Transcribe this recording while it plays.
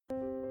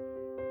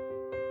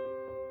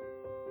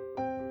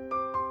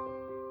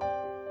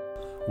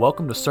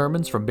Welcome to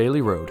Sermons from Bailey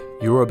Road.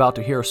 You are about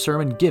to hear a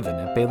sermon given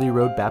at Bailey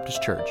Road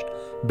Baptist Church.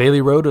 Bailey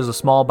Road is a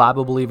small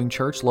Bible-believing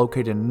church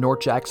located in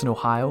North Jackson,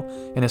 Ohio,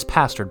 and is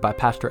pastored by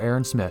Pastor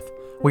Aaron Smith.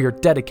 We are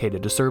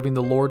dedicated to serving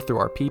the Lord through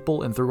our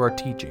people and through our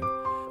teaching.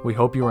 We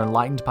hope you are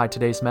enlightened by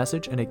today's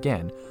message, and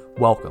again,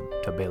 welcome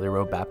to Bailey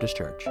Road Baptist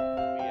Church. We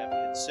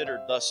have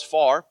considered thus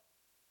far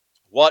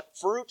what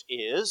fruit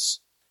is.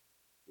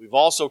 We've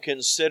also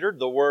considered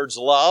the words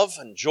love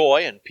and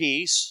joy and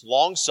peace,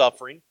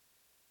 long-suffering,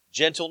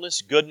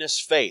 gentleness,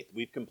 goodness, faith.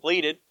 We've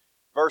completed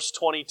verse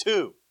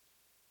 22.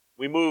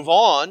 We move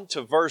on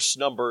to verse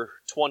number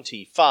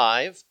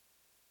 25.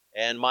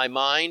 And my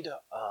mind,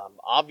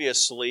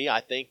 obviously,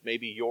 I think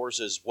maybe yours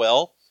as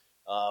well,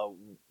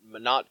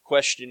 not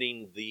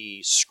questioning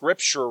the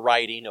scripture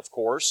writing, of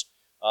course,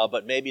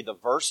 but maybe the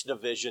verse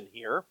division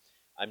here.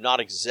 I'm not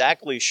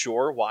exactly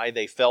sure why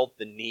they felt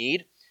the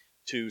need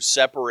to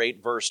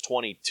separate verse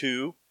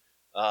 22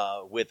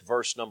 with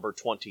verse number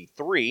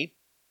 23,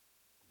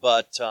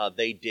 but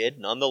they did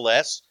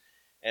nonetheless.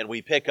 And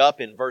we pick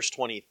up in verse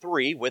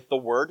 23 with the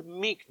word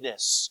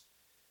meekness.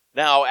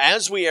 Now,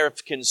 as we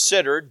have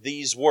considered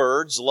these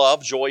words,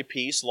 love, joy,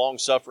 peace,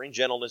 long-suffering,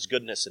 gentleness,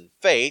 goodness, and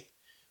faith,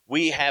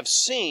 we have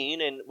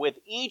seen with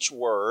each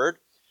word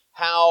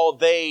how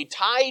they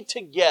tie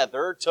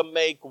together to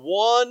make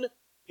one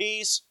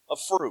piece of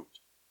fruit.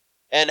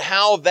 And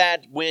how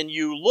that when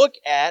you look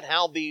at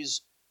how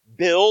these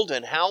build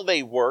and how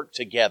they work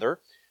together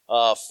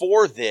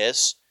for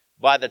this,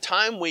 by the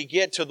time we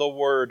get to the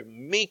word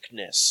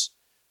meekness,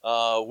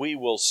 we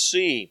will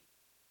see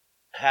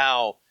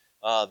how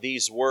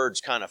these words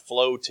kind of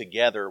flow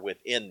together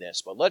within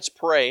this. But let's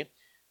pray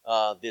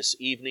this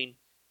evening,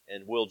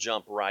 and we'll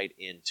jump right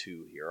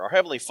into here. Our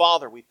Heavenly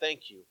Father, we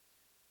thank you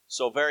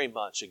so very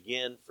much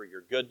again for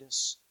your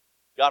goodness.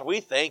 God, we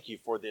thank you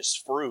for this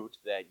fruit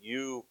that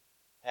you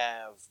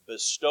have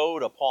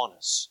bestowed upon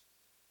us.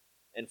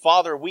 And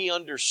Father, we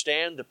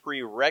understand the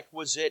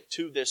prerequisite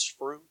to this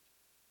fruit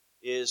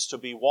is to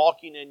be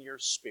walking in your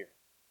Spirit.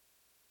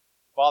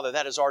 Father,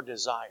 that is our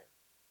desire.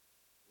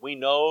 We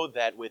know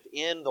that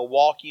within the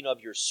walking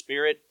of your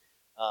Spirit,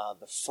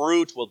 the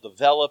fruit will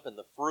develop and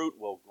the fruit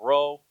will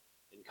grow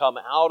and come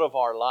out of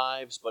our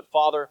lives. But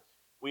Father,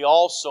 we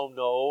also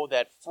know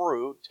that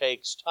fruit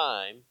takes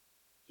time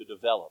to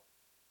develop.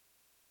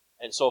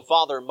 And so,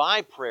 Father,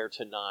 my prayer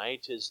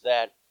tonight is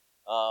that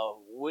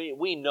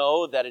we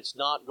know that it's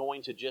not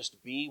going to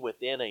just be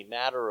within a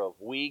matter of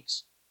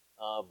weeks,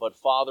 but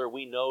Father,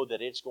 we know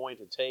that it's going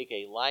to take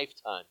a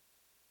lifetime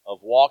of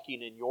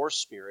walking in your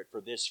Spirit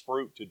for this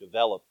fruit to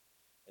develop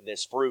and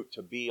this fruit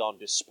to be on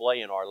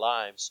display in our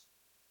lives.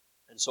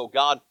 And so,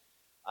 God,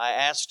 I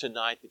ask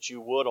tonight that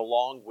you would,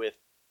 along with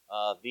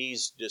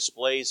these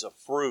displays of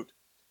fruit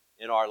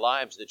in our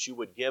lives, that you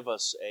would give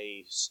us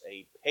a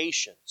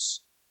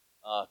patience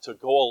to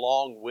go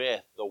along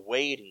with the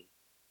waiting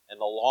and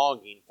the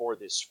longing for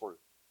this fruit.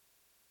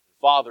 And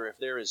Father, if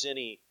there is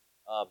any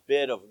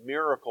bit of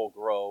miracle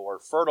grow or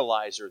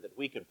fertilizer that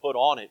we could put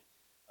on it,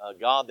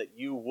 God, that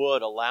you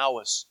would allow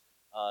us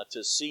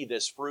to see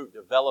this fruit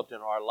developed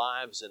in our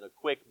lives in a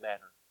quick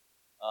manner,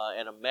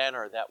 in a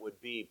manner that would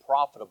be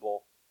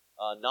profitable,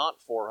 not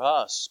for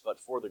us, but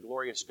for the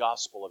glorious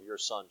gospel of your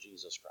Son,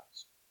 Jesus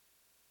Christ.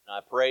 And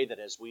I pray that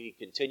as we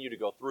continue to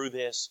go through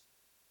this,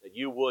 that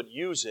you would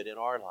use it in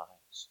our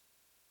lives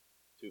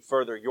to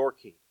further your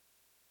kingdom.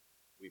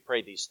 We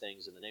pray these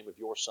things in the name of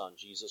your Son,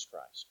 Jesus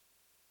Christ.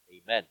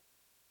 Amen.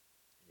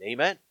 And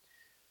amen.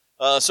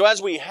 So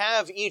as we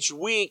have each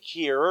week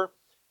here,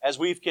 as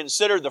we've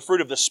considered the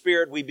fruit of the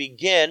Spirit, we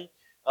begin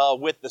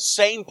with the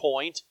same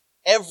point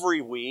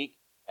every week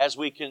as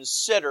we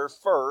consider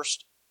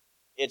first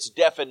its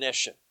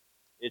definition.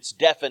 Its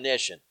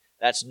definition.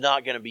 That's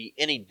not going to be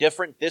any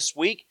different this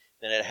week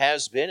than it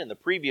has been in the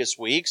previous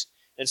weeks.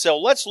 And so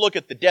let's look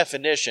at the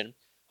definition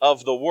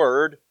of the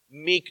word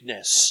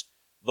meekness.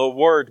 The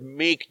word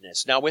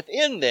meekness. Now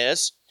within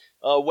this,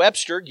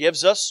 Webster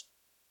gives us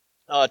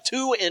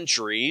two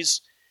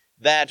entries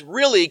that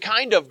really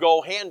kind of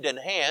go hand in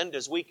hand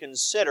as we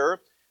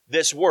consider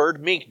this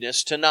word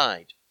meekness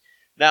tonight.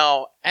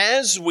 Now,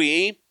 as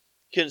we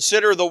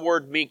consider the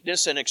word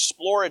meekness and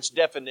explore its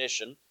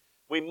definition,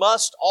 we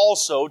must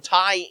also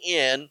tie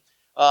in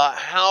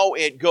how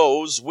it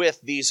goes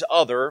with these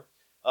other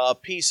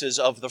pieces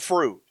of the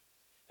fruit.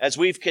 As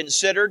we've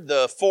considered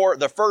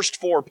the first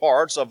four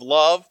parts of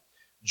love,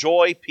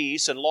 joy,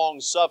 peace, and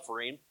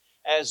long-suffering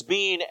as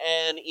being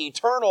an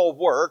eternal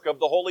work of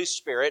the Holy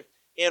Spirit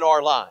in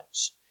our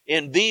lives.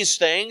 In these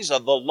things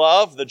of the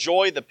love, the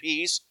joy, the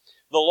peace,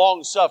 the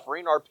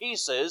long-suffering are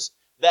pieces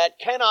that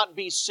cannot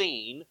be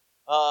seen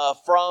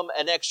from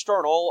an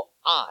external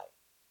eye.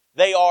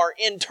 They are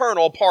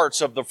internal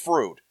parts of the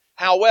fruit.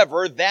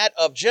 However, that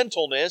of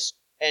gentleness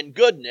and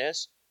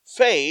goodness,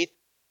 faith,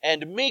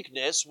 and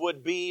meekness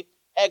would be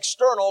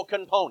external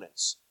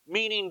components,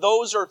 meaning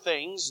those are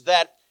things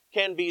that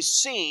can be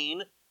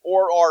seen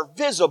or are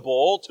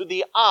visible to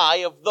the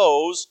eye of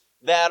those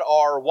that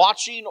are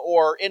watching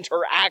or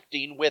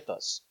interacting with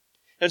us.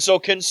 And so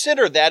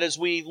consider that as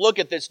we look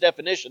at this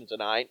definition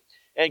tonight,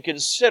 and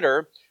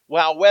consider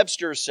how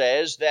Webster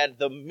says that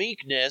the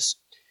meekness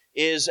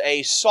is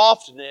a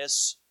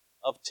softness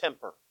of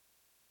temper.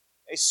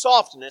 A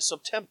softness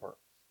of temper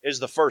is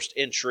the first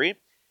entry,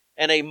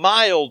 and a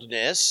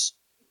mildness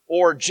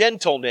or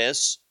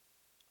gentleness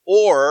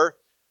or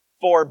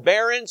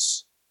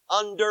forbearance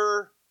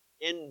under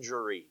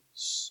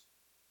injuries.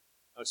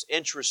 Now, it's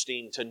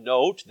interesting to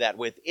note that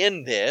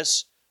within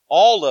this,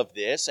 all of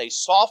this, a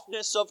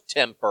softness of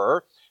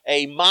temper,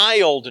 a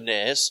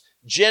mildness,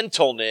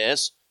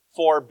 gentleness,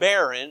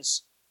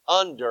 forbearance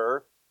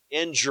under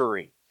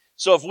injury.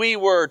 So if we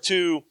were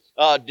to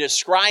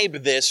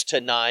describe this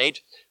tonight,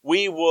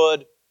 we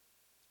would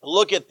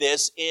look at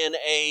this in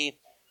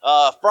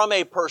from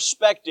a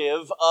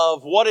perspective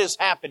of what is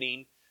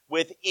happening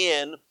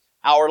within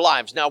our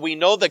lives. Now, we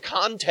know the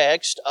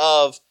context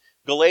of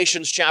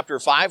Galatians chapter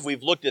 5.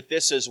 We've looked at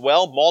this as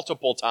well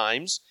multiple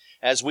times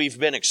as we've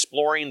been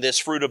exploring this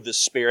fruit of the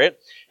Spirit.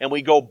 And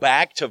we go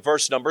back to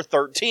verse number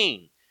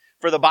 13.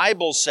 For the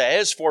Bible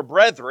says, For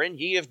brethren,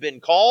 ye have been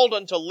called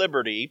unto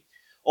liberty,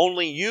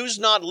 only use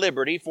not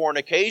liberty for an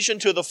occasion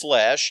to the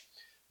flesh,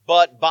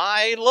 but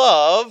by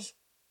love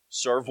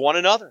serve one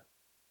another.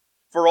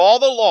 For all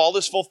the law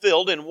is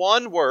fulfilled in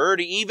one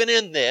word, even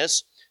in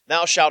this,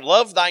 thou shalt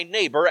love thy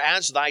neighbor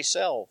as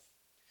thyself.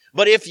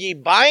 But if ye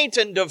bite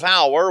and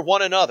devour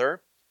one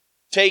another,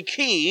 take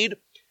heed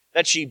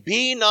that ye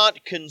be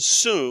not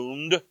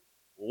consumed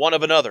one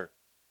of another.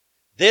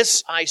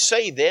 This I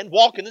say then,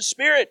 walk in the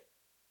Spirit.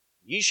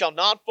 Ye shall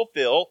not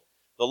fulfill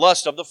the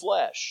lust of the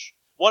flesh.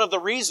 One of the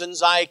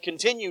reasons I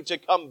continue to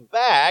come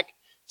back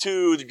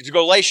to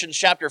Galatians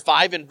chapter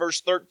 5 and verse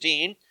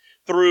 13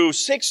 through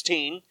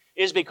 16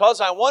 is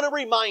because I want to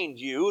remind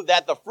you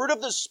that the fruit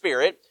of the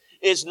Spirit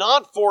is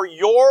not for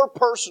your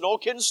personal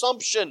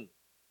consumption.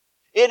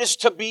 It is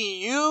to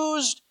be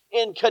used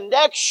in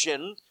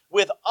connection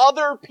with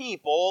other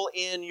people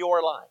in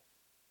your life.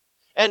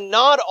 And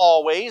not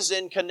always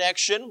in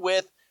connection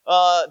with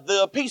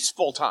the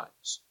peaceful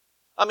times.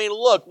 I mean,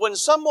 look, when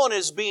someone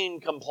is being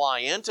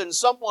compliant and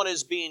someone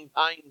is being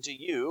kind to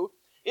you,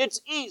 it's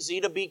easy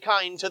to be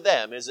kind to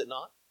them, is it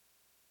not?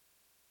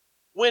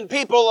 When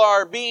people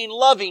are being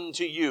loving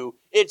to you,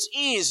 it's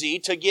easy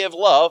to give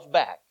love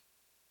back.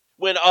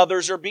 When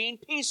others are being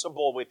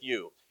peaceable with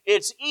you,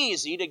 it's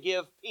easy to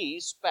give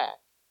peace back.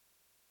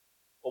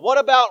 But what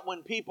about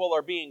when people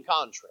are being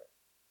contrary?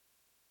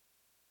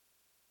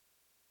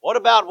 What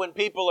about when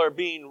people are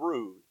being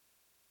rude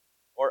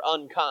or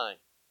unkind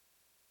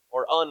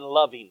or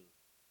unloving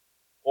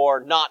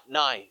or not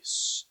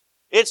nice?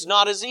 It's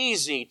not as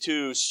easy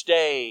to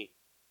stay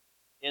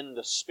in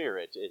the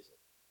Spirit, is it?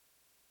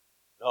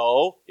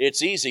 No,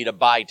 it's easy to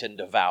bite and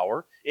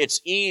devour.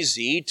 It's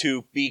easy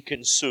to be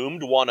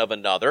consumed one of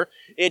another.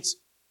 It's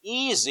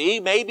easy,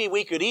 maybe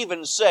we could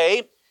even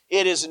say,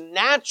 it is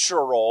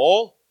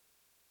natural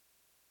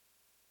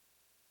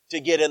to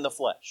get in the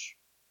flesh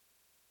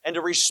and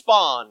to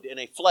respond in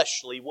a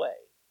fleshly way.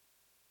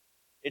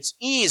 It's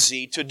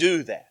easy to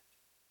do that.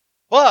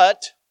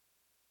 But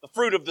the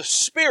fruit of the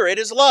Spirit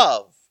is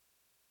love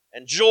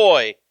and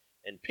joy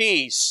and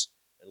peace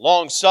and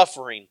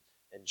long-suffering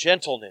and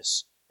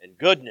gentleness and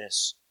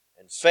goodness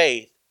and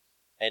faith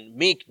and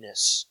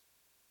meekness.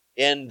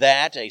 In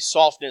that, a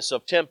softness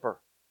of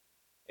temper,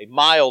 a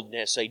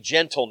mildness, a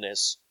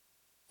gentleness,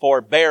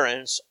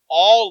 forbearance,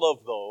 all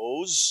of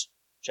those,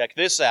 check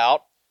this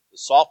out, the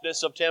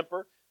softness of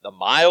temper, the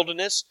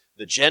mildness,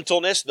 the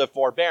gentleness, the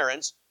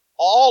forbearance,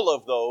 all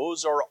of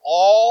those are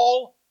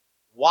all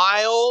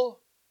while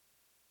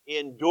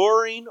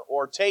enduring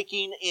or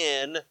taking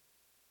in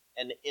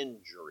an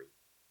injury.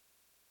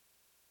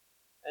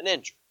 An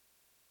injury.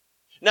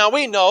 Now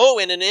we know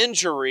in an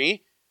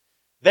injury,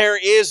 there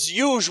is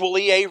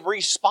usually a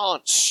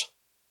response.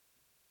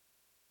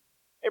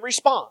 A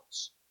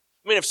response.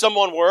 I mean, if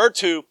someone were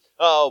to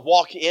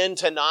walk in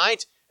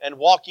tonight and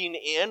walking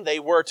in, they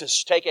were to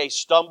take a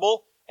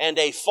stumble and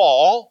a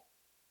fall,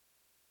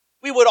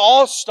 we would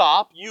all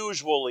stop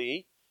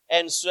usually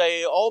and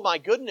say, oh my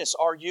goodness,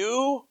 are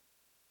you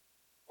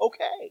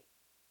okay?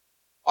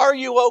 Are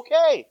you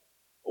okay?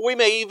 We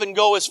may even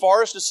go as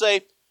far as to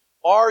say,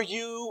 are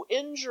you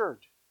injured?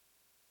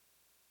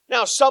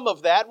 Now, some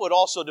of that would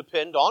also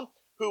depend on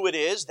who it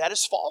is that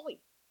is falling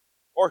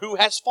or who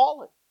has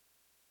fallen.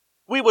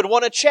 We would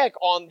want to check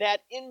on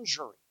that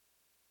injury.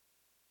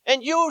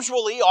 And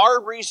usually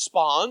our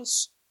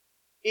response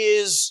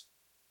is,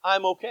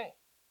 I'm okay.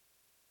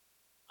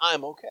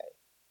 I'm okay.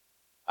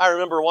 I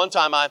remember one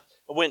time I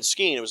went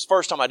skiing. It was the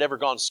first time I'd ever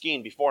gone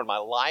skiing before in my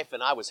life,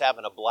 and I was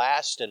having a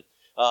blast, and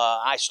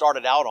I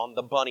started out on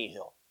the bunny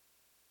hill.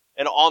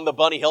 And on the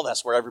bunny hill,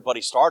 that's where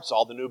everybody starts,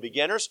 all the new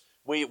beginners.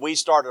 We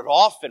started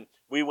off, and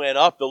we went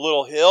up the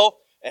little hill,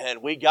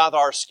 and we got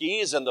our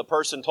skis, and the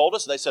person told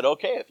us, they said,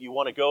 okay, if you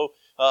want to go,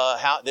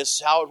 this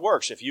is how it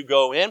works. If you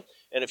go in,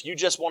 and if you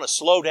just want to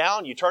slow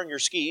down, you turn your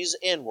skis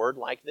inward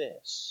like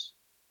this.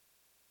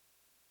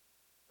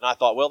 And I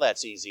thought, well,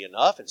 that's easy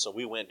enough. And so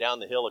we went down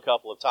the hill a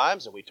couple of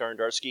times, and we turned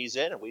our skis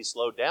in, and we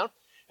slowed down.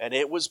 And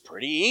it was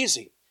pretty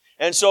easy.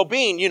 And so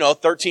being,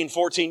 13,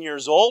 14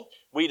 years old,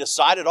 we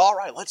decided, all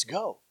right, let's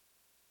go.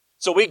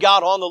 So we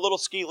got on the little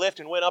ski lift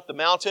and went up the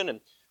mountain, and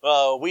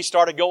we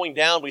started going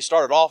down. We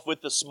started off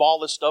with the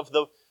smallest of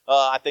the,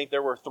 I think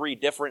there were 3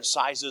 different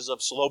sizes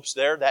of slopes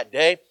there that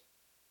day.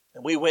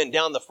 And we went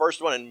down the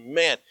first one, and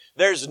man,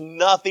 there's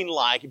nothing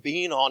like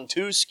being on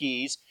 2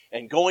 skis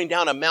and going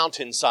down a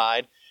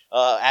mountainside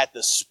at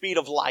the speed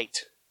of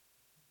light.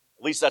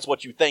 At least that's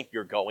what you think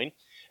you're going.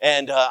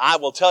 And I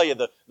will tell you,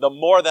 the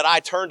more that I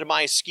turned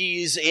my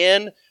skis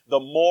in, the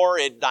more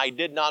I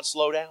did not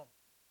slow down.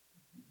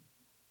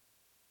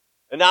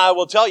 And now I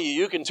will tell you,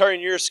 you can turn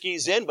your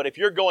skis in, but if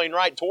you're going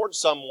right towards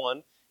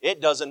someone,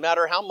 it doesn't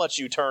matter how much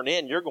you turn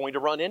in, you're going to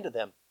run into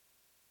them.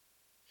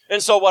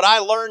 And so what I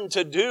learned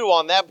to do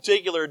on that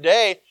particular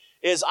day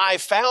is I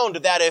found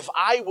that if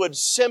I would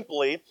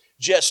simply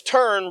just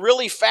turn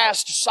really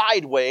fast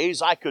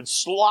sideways, I could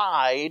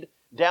slide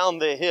down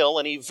the hill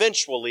and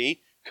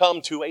eventually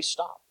come to a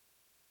stop.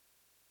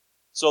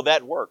 So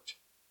that worked.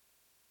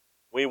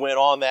 We went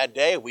on that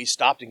day. We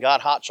stopped and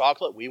got hot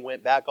chocolate. We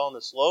went back on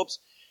the slopes.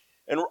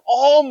 And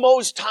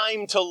almost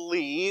time to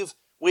leave,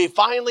 we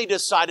finally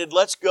decided,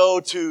 let's go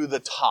to the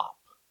top.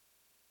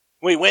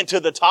 We went to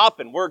the top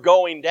and we're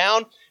going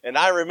down. And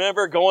I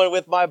remember going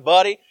with my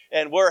buddy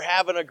and we're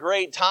having a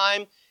great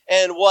time.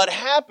 And what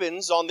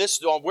happens on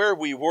where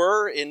we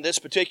were in this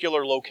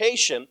particular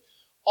location,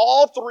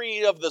 all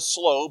 3 of the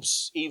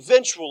slopes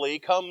eventually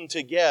come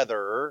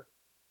together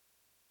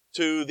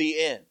to the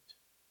end.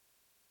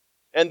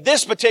 And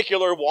this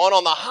particular one,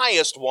 on the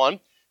highest one,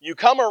 you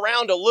come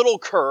around a little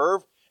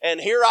curve, and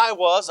here I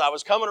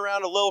was coming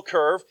around a little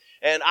curve,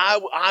 and I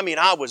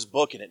was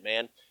booking it,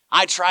 man.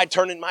 I tried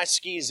turning my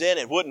skis in,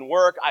 it wouldn't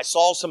work. I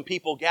saw some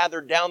people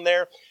gathered down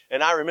there,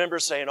 and I remember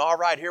saying, all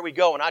right, here we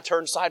go. And I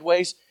turned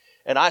sideways,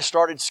 and I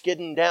started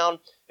skidding down,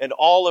 and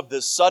all of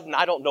a sudden,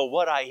 I don't know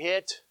what I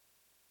hit,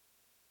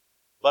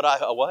 but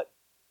what?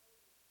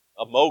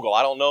 A mogul.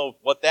 I don't know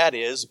what that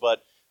is,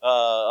 but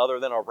other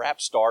than a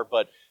rap star,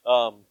 but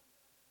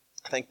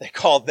I think they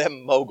called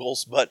them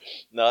moguls, but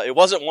it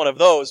wasn't one of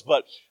those.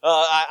 But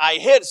I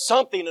hit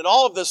something, and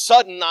all of a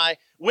sudden I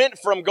went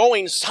from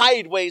going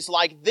sideways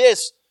like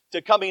this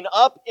to coming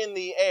up in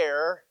the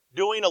air,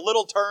 doing a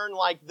little turn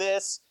like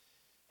this,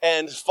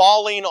 and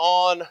falling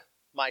on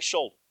my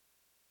shoulder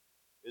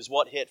is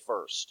what hit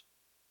first.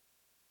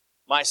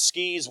 My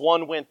skis,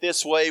 one went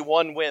this way,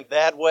 one went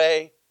that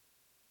way.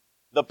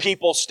 The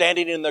people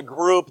standing in the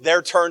group,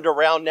 they're turned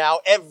around now.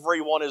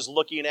 Everyone is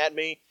looking at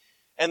me.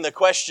 And the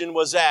question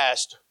was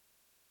asked,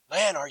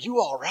 man, are you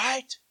all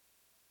right?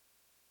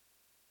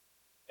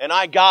 And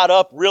I got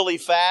up really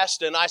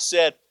fast and I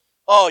said,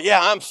 oh yeah,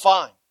 I'm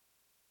fine.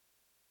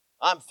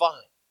 I'm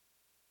fine.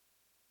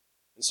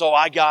 And so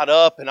I got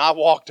up and I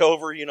walked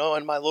over, in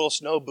my little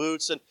snow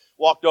boots, and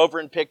walked over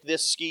and picked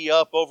this ski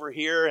up over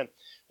here, and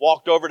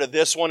walked over to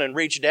this one and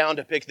reached down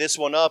to pick this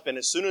one up. And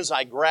as soon as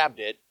I grabbed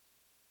it,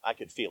 I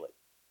could feel it.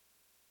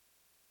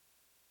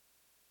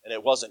 And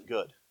it wasn't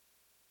good.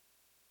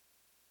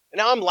 And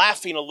now I'm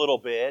laughing a little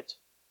bit,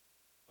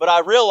 but I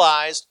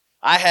realized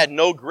I had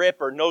no grip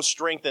or no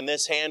strength in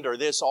this hand or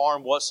this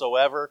arm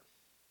whatsoever,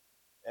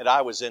 and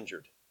I was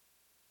injured.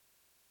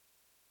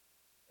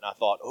 And I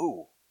thought,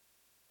 ooh,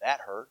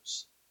 that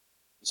hurts.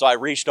 And so I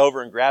reached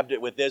over and grabbed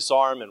it with this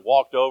arm and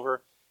walked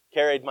over,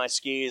 carried my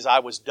skis. I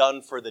was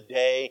done for the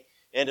day,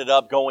 ended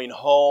up going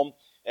home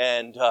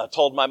and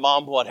told my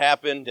mom what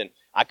happened, and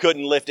I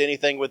couldn't lift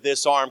anything with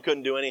this arm,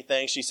 couldn't do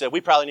anything. She said,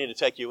 we probably need to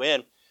take you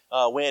in.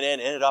 Went in,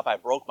 ended up, I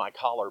broke my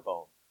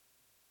collarbone.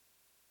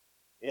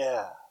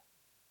 Yeah.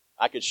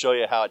 I could show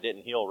you how it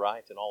didn't heal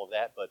right and all of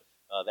that, but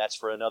that's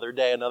for another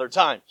day, another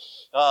time.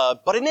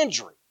 But an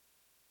injury.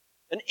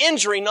 An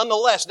injury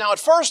nonetheless. Now, at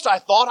first I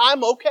thought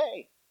I'm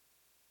okay.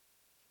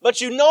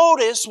 But you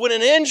notice when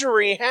an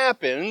injury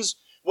happens,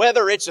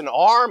 whether it's an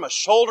arm, a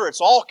shoulder, it's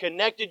all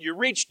connected, you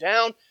reach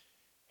down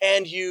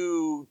and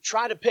you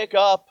try to pick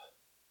up,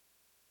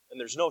 and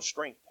there's no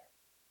strength there.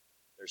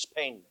 There's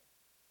pain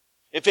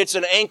there. If it's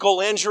an ankle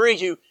injury,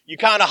 you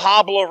kind of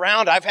hobble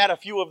around. I've had a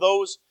few of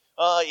those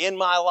in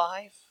my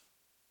life.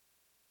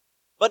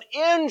 But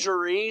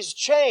injuries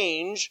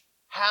change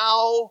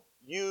how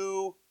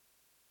you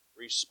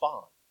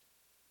respond.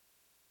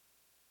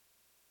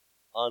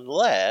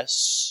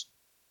 Unless,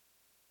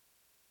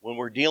 when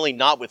we're dealing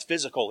not with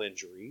physical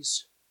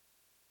injuries,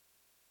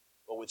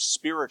 but with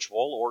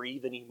spiritual or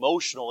even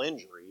emotional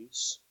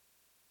injuries,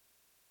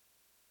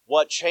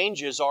 what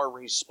changes our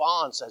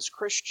response as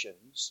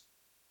Christians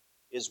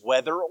is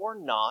whether or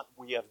not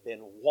we have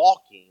been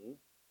walking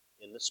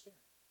in the Spirit.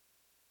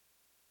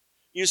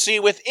 You see,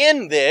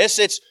 within this,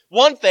 it's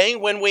one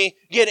thing when we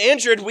get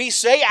injured, we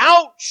say,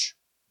 ouch!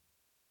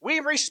 We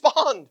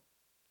respond.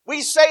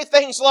 We say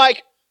things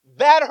like,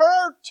 that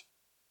hurt.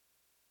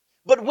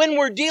 But when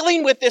we're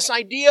dealing with this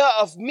idea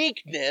of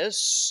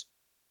meekness,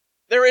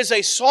 there is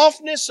a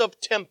softness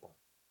of temper.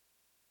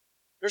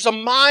 There's a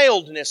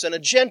mildness and a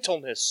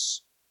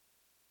gentleness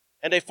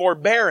and a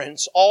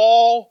forbearance,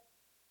 all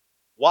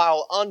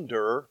while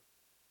under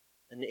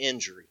an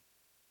injury.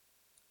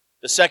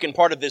 The second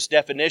part of this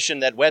definition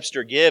that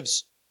Webster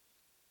gives,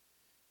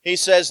 he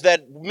says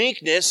that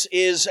meekness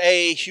is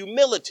a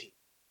humility.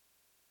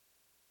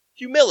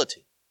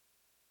 Humility.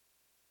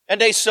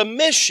 And a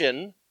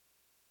submission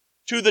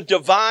to the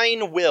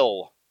divine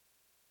will.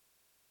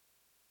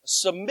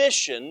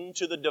 Submission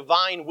to the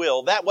divine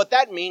will. What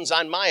that means,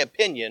 in my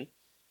opinion,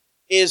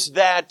 is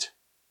that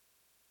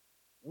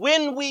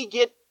when we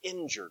get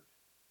injured,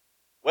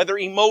 whether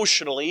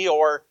emotionally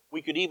or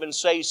we could even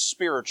say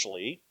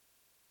spiritually,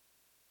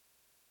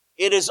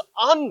 it is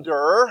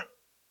under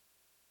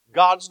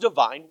God's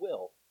divine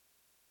will.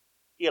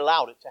 He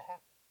allowed it to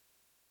happen.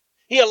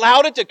 He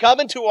allowed it to come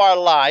into our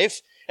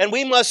life, and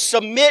we must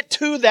submit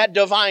to that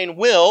divine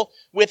will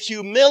with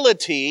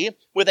humility,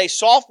 with a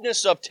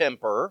softness of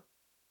temper,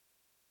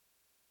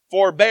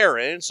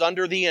 forbearance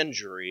under the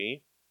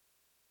injury.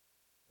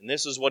 And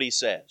this is what he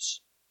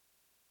says: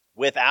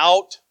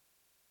 without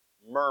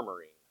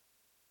murmuring.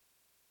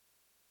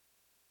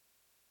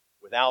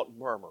 Without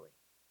murmuring.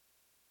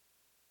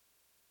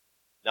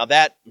 Now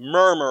that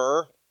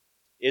murmur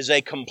is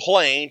a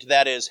complaint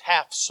that is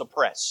half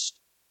suppressed.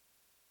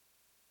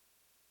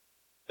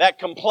 That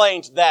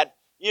complaint that,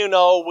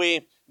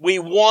 we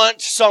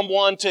want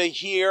someone to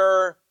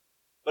hear,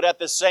 but at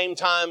the same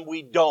time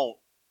we don't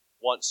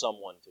want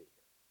someone to hear.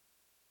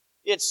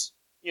 It's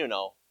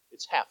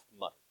half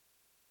muttered.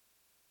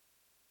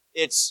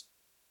 It's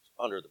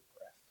under the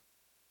breath.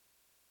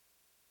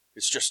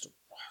 It's just a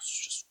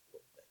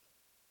little bit.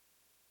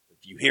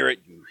 If you hear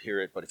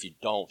it, but if you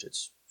don't,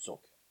 it's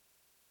okay.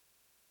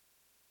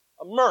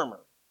 A murmur.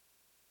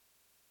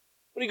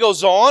 But he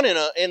goes on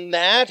in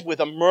that with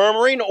a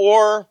murmuring,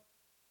 or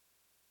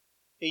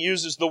he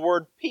uses the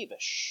word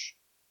peevish.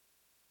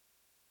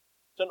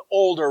 It's an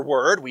older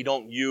word we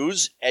don't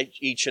use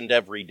each and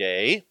every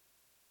day,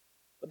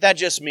 but that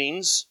just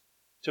means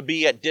to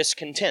be at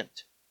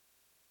discontent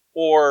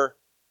or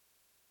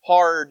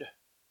hard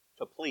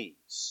to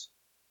please.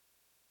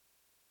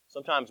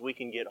 Sometimes we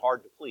can get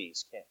hard to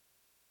please, can't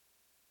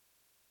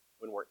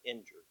we? When we're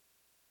injured.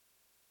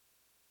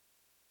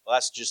 Well,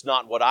 that's just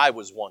not what I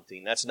was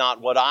wanting. That's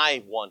not what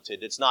I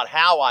wanted. It's not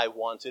how I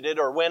wanted it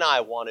or when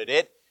I wanted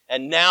it.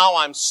 And now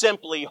I'm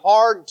simply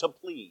hard to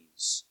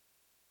please.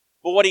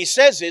 But what he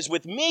says is,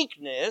 with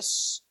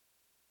meekness,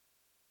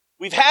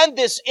 we've had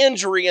this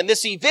injury and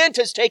this event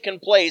has taken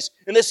place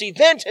and this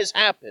event has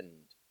happened.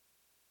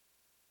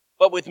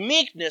 But with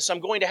meekness, I'm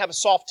going to have a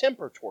soft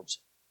temper towards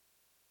it.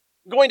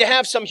 I'm going to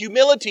have some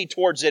humility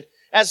towards it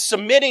as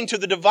submitting to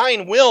the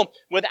divine will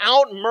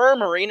without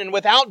murmuring and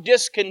without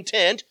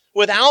discontent,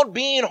 without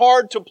being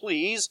hard to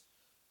please,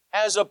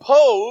 as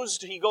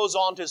opposed, he goes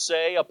on to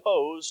say,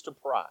 opposed to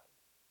pride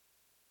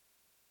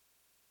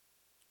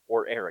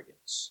or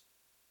arrogance.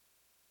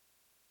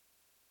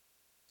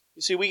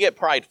 You see, we get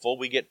prideful,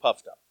 we get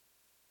puffed up.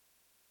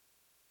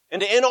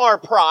 And in our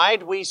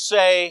pride, we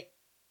say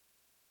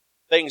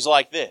things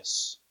like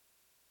this: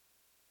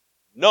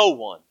 no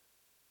one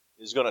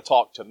is going to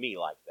talk to me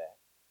like that.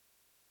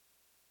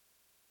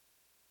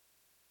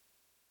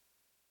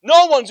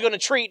 No one's going to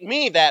treat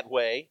me that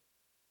way.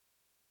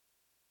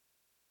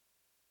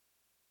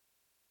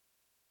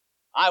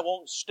 I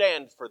won't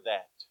stand for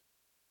that.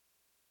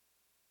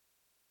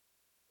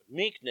 But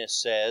meekness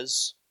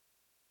says,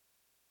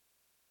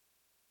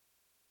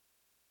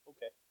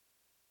 okay.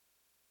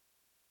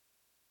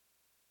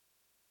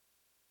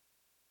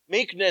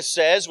 Meekness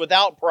says,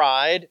 without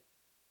pride,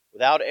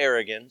 without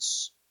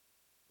arrogance,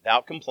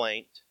 without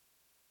complaint,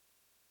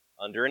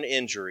 under an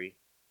injury,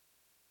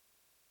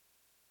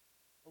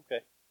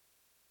 okay,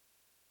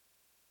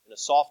 in a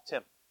soft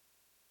temper.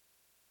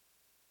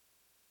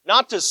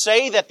 Not to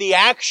say that the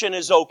action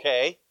is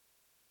okay.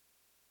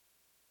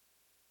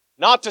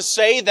 Not to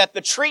say that the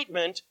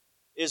treatment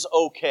is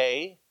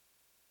okay.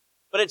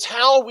 But it's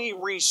how we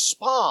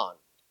respond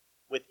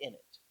within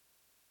it.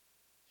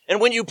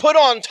 And when you put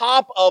on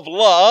top of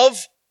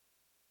love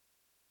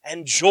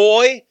and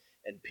joy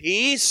and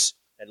peace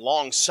and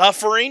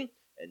long-suffering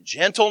and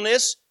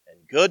gentleness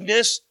and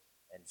goodness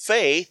and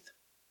faith,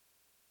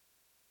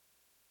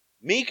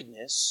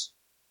 meekness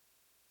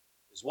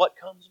is what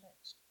comes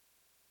next.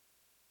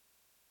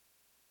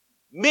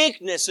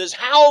 Meekness is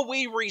how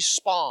we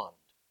respond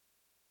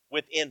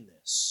within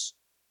this.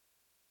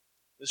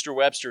 Mr.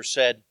 Webster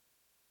said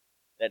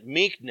that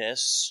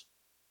meekness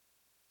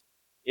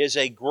is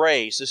a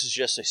grace. This is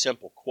just a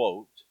simple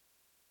quote.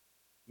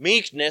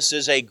 Meekness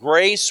is a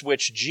grace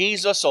which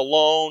Jesus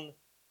alone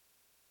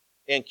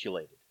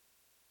inculcated,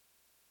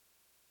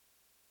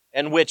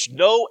 and which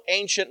no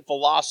ancient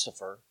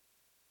philosopher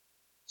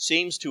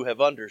seems to have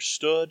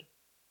understood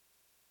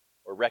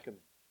or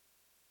recommended.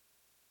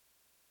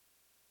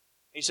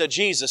 He said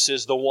Jesus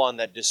is the one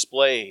that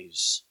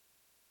displays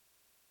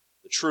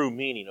the true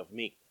meaning of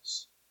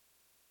meekness.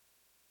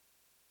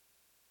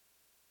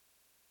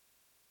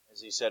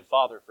 As he said,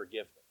 Father,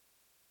 forgive them.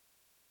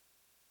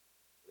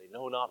 They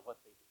know not what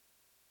they do.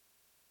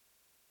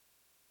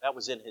 That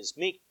was in his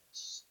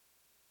meekness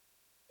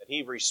that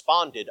he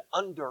responded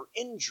under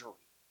injury.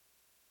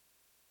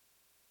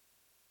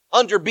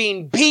 under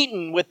being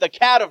beaten with the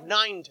cat of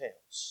nine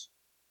tails,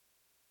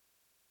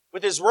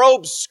 with his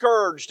robes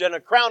scourged and a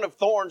crown of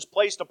thorns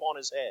placed upon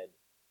his head,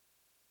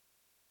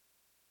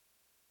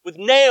 with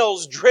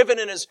nails driven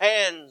in his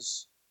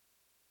hands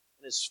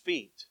and his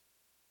feet.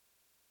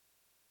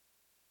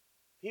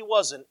 He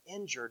wasn't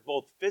injured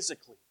both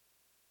physically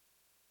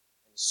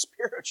and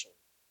spiritually,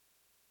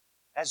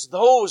 as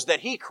those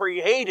that He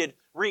created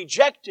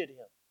rejected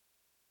Him.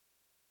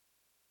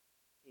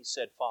 He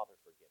said, Father,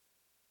 forgive them.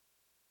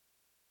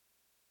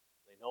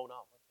 They know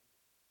not what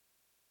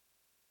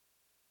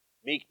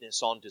they do.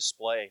 Meekness on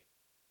display.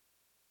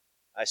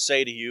 I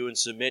say to you and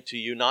submit to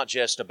you not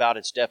just about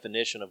its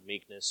definition of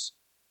meekness,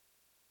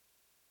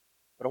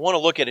 but I want to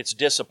look at its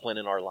discipline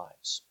in our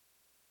lives.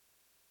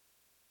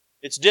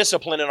 Its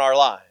discipline in our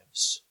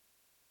lives.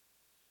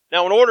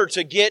 Now, in order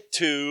to get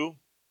to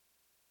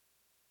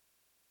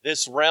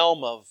this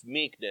realm of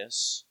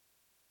meekness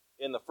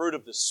in the fruit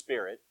of the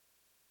Spirit,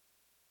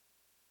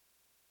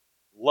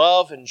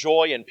 love and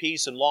joy and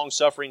peace and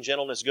long-suffering,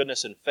 gentleness,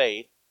 goodness, and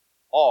faith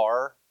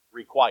are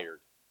required.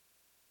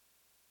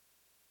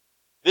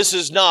 This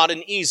is not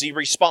an easy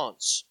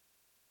response.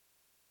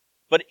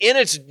 But in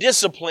its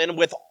discipline,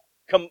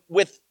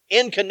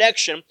 in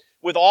connection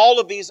with all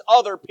of these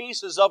other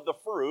pieces of the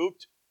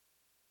fruit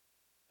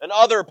and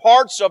other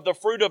parts of the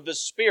fruit of the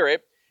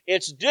Spirit,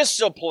 its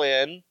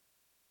discipline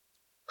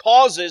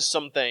causes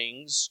some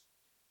things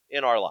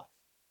in our life.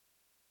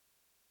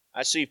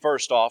 I see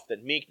first off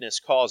that meekness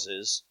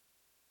causes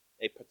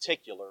a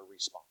particular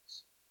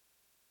response.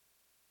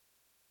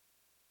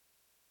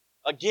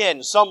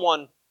 Again,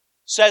 someone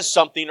says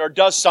something or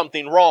does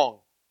something wrong.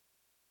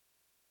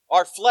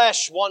 Our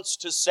flesh wants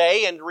to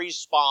say and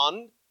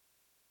respond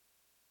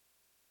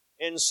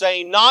and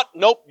say,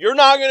 nope, you're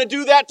not going to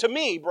do that to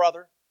me,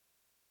 brother.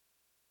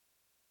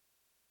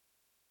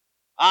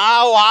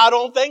 Oh, I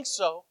don't think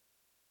so.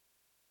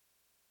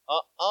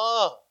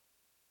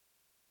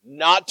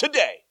 Not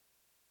today.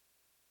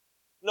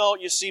 No,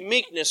 you see,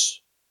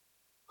 meekness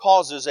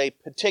causes a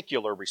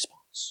particular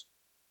response.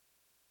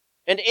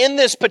 And in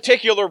this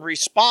particular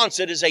response,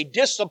 it is a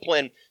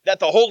discipline that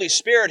the Holy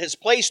Spirit has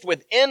placed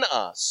within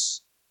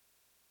us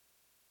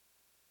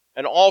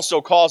and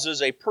also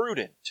causes a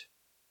prudent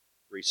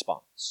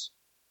response.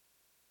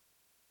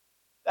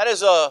 That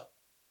is a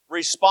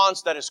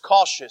response that is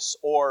cautious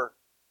or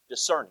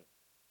discerning.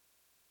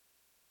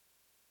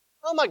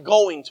 How am I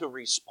going to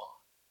respond?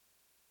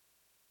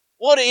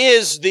 What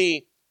is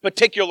the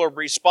particular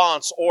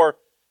response or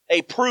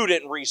a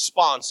prudent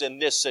response in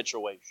this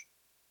situation?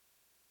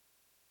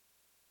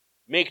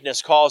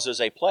 Meekness causes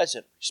a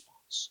pleasant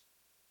response.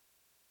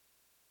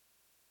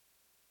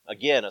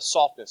 Again, a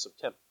softness of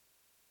temper,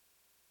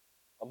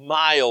 a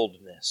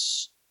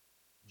mildness,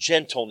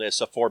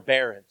 gentleness, a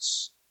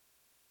forbearance,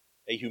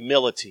 a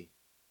humility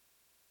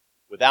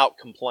without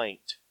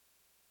complaint,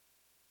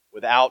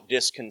 without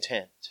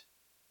discontent,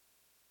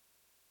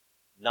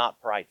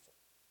 not prideful.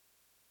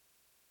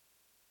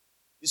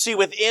 You see,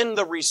 within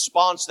the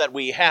response that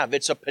we have,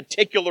 it's a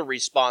particular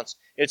response,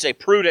 it's a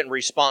prudent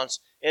response,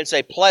 it's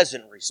a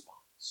pleasant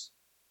response.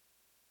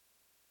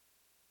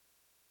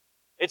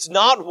 It's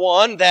not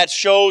one that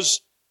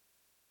shows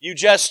you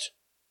just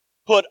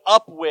put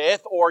up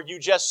with or you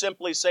just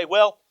simply say,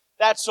 well,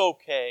 that's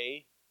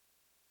okay.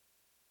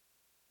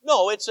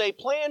 No, it's a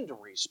planned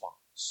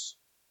response.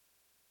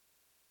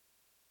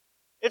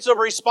 It's a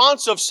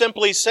response of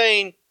simply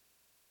saying,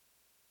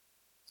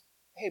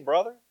 hey,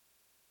 brother,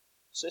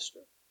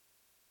 sister,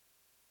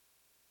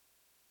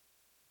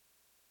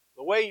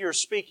 the way you're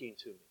speaking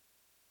to me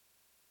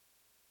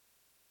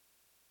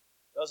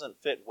doesn't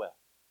fit well.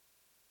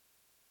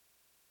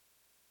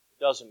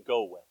 It doesn't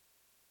go well.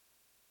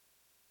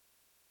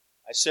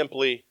 I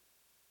simply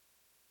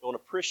don't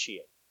appreciate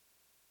it.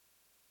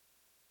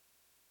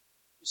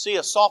 You see,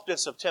 a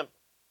softness of temper.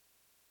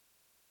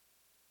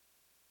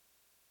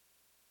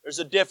 There's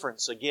a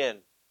difference again.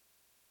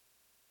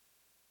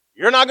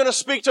 You're not going to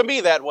speak to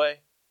me that way.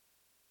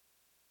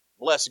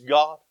 Bless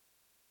God.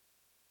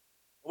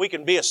 We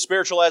can be as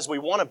spiritual as we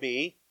want to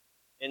be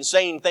in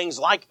saying things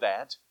like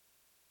that.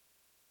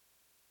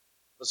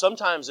 But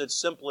sometimes it's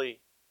simply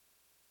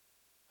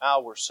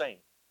how we're saying,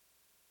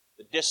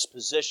 the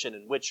disposition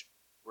in which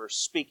we're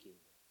speaking.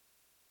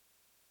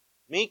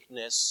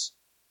 Meekness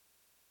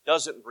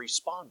doesn't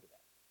respond to that.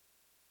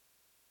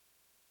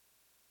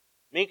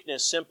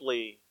 Meekness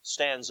simply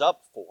stands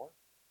up for,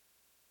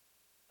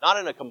 not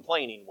in a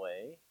complaining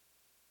way.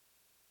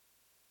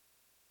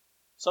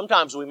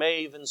 Sometimes we may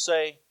even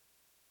say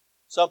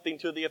something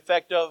to the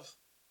effect of,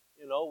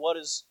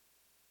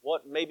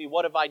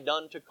 what have I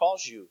done to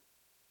cause you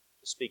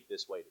to speak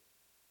this way to me?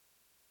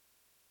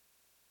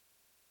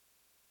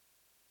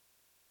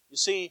 You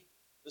see,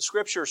 the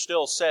Scripture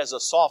still says a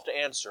soft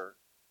answer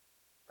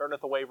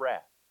turneth away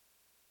wrath.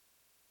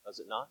 Does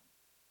it not?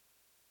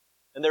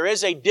 And there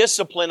is a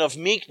discipline of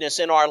meekness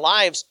in our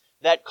lives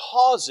that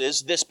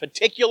causes this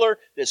particular,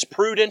 this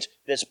prudent,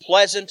 this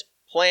pleasant,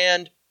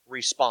 planned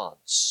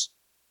response.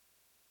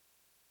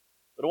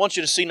 But I want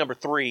you to see number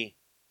 3.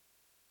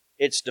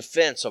 its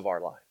defense of our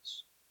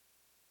lives.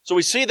 So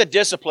we see the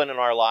discipline in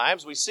our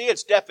lives, we see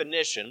its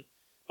definition,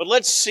 but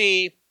let's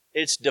see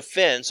its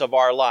defense of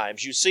our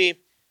lives. You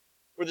see,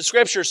 where the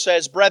Scripture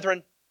says,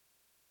 "Brethren,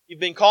 you've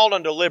been called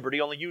unto liberty,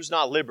 only use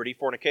not liberty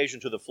for an occasion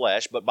to the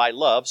flesh, but by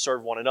love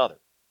serve one another.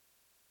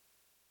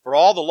 For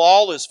all the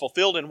law is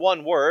fulfilled in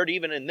one word,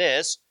 even in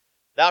this,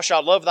 thou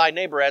shalt love thy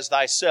neighbor as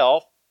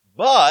thyself.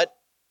 But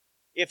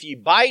if ye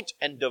bite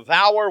and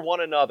devour one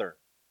another,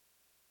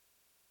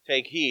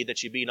 take heed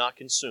that ye be not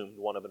consumed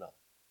one of another."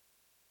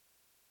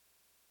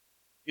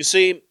 You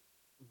see,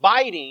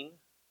 biting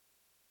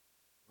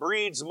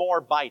breeds more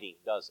biting,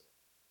 doesn't it?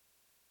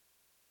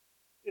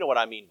 You know what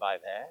I mean by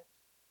that.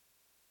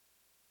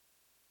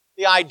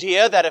 The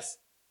idea that if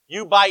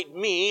you bite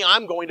me,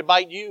 I'm going to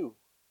bite you.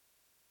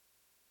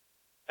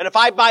 And if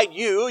I bite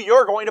you,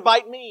 you're going to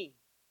bite me.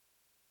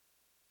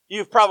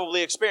 You've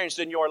probably experienced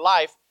in your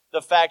life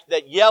the fact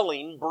that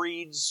yelling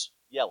breeds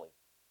yelling.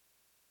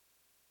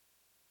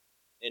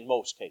 In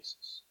most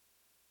cases.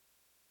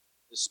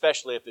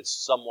 Especially if it's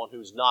someone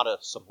who's not a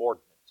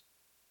subordinate.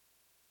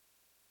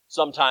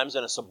 Sometimes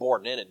in a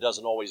subordinate, it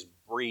doesn't always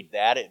breed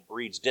that. It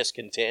breeds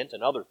discontent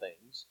and other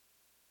things.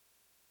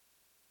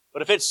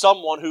 But if it's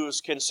someone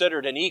who's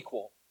considered an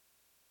equal,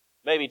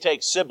 maybe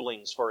take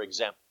siblings for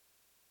example.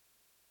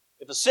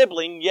 If a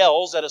sibling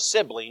yells at a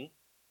sibling,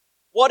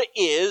 what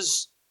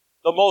is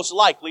the most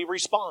likely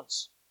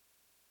response?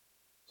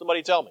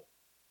 Somebody tell me.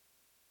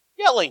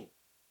 Yelling.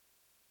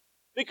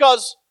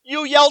 Because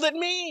you yelled at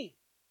me.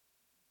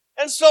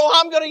 And so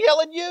I'm going to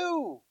yell at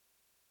you.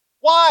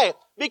 Why?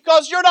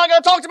 Because you're not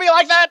going to talk to me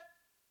like that.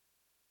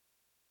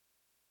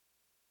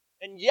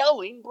 And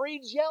yelling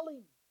breeds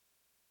yelling.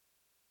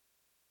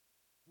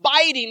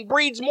 Biting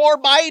breeds more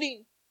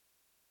biting.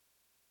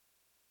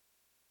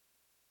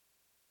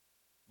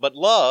 But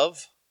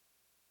love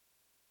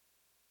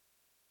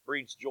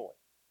breeds joy.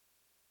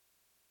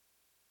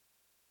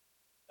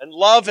 And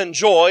love and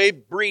joy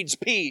breeds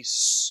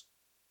peace.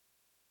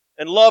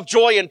 And love,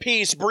 joy, and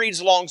peace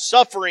breeds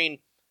long-suffering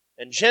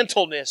and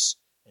gentleness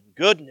and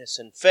goodness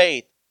and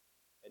faith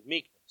and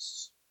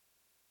meekness.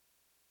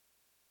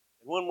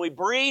 And when we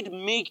breed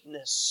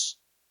meekness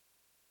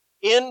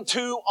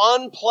into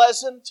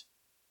unpleasant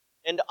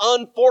and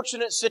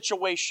unfortunate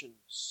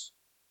situations,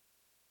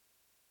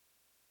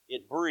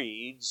 it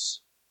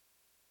breeds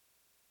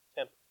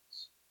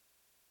temperance.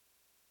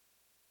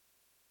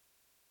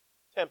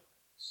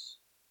 Temperance,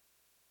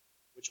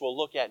 which we'll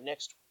look at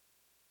next week.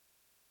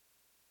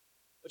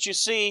 But you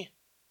see,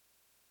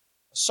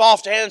 a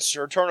soft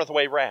answer turneth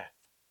away wrath.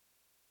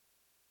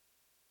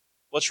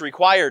 What's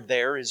required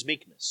there is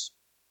meekness.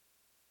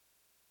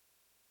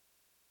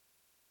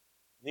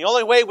 The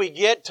only way we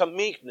get to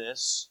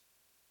meekness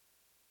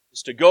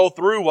is to go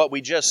through what we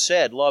just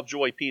said: love,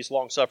 joy, peace,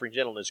 long-suffering,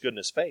 gentleness,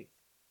 goodness, faith.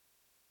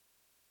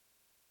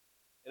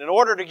 And in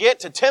order to get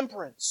to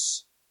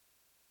temperance,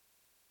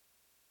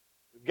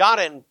 we've got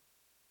to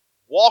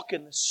walk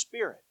in the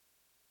Spirit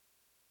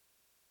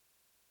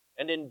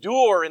and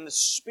endure in the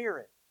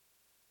Spirit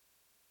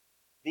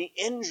the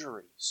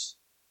injuries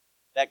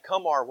that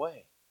come our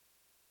way.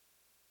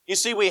 You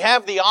see, we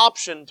have the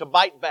option to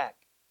bite back.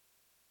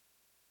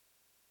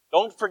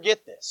 Don't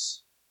forget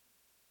this.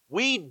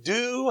 We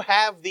do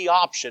have the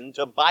option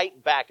to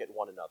bite back at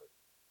one another.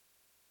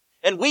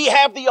 And we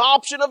have the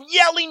option of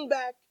yelling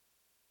back.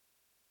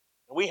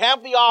 And we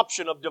have the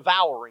option of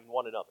devouring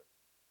one another.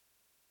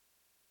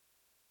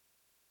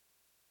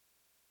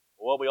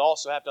 But what we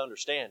also have to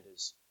understand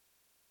is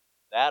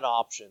that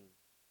option,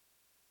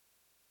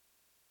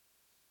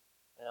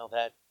 well,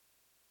 that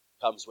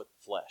comes with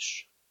the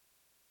flesh.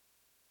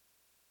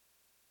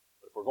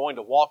 But if we're going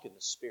to walk in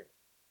the Spirit,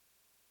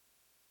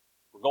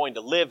 if we're going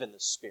to live in the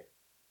Spirit,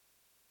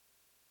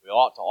 we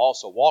ought to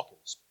also walk in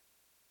the Spirit.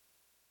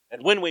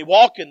 And when we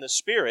walk in the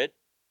Spirit,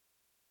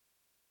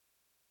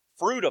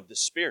 fruit of the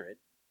Spirit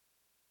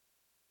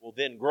will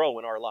then grow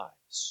in our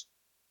lives.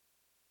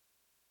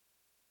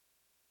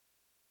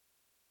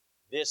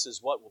 This is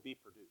what will be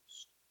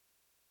produced.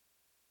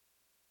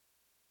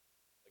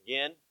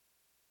 Again,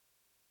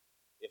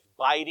 if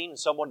biting,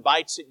 someone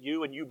bites at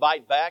you and you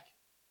bite back,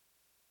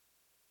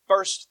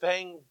 first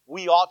thing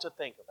we ought to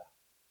think about,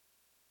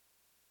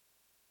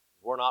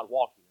 we're not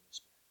walking in the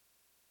Spirit.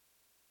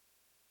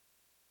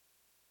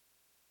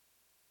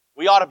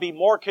 We ought to be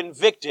more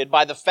convicted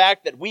by the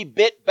fact that we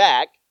bit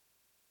back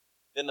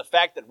than the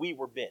fact that we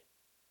were bit.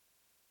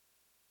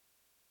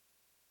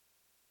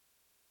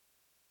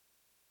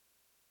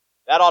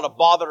 That ought to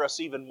bother us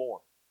even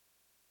more.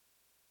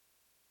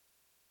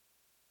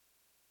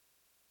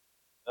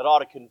 That ought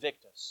to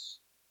convict us.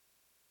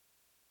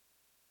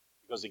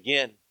 Because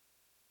again,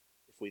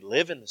 if we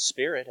live in the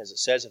Spirit, as it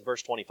says in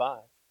verse 25,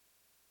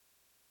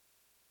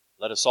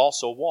 let us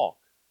also walk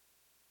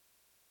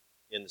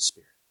in the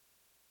Spirit.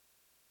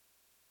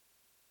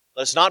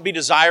 Let us not be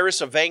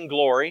desirous of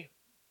vainglory,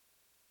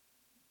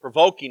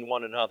 provoking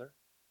one another,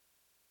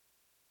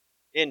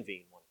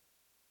 envying one another.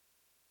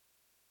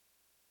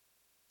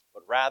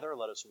 But rather,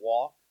 let us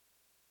walk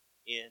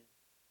in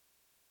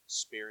the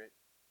Spirit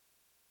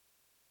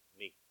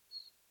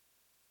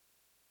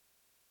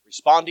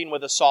responding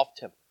with a soft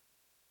temper,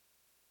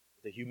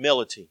 with a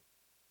humility,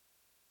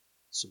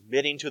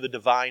 submitting to the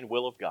divine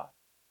will of God.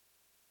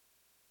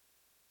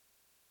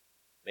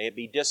 May it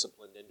be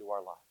disciplined into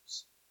our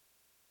lives.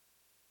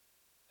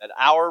 That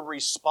our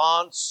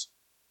response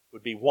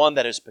would be one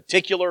that is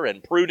particular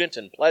and prudent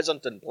and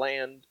pleasant and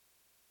planned.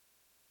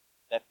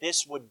 That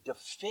this would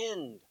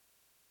defend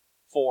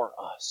for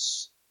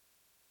us.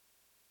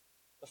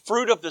 The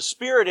fruit of the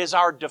Spirit is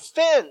our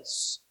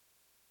defense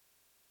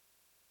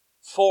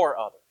for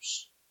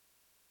others.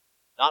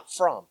 Not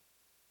from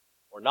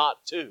or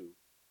not to,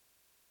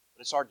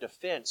 but it's our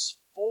defense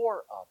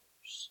for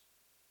others.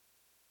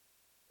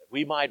 That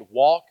we might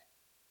walk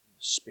in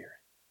the Spirit.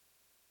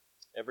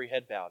 Every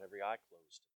head bowed, every eye closed.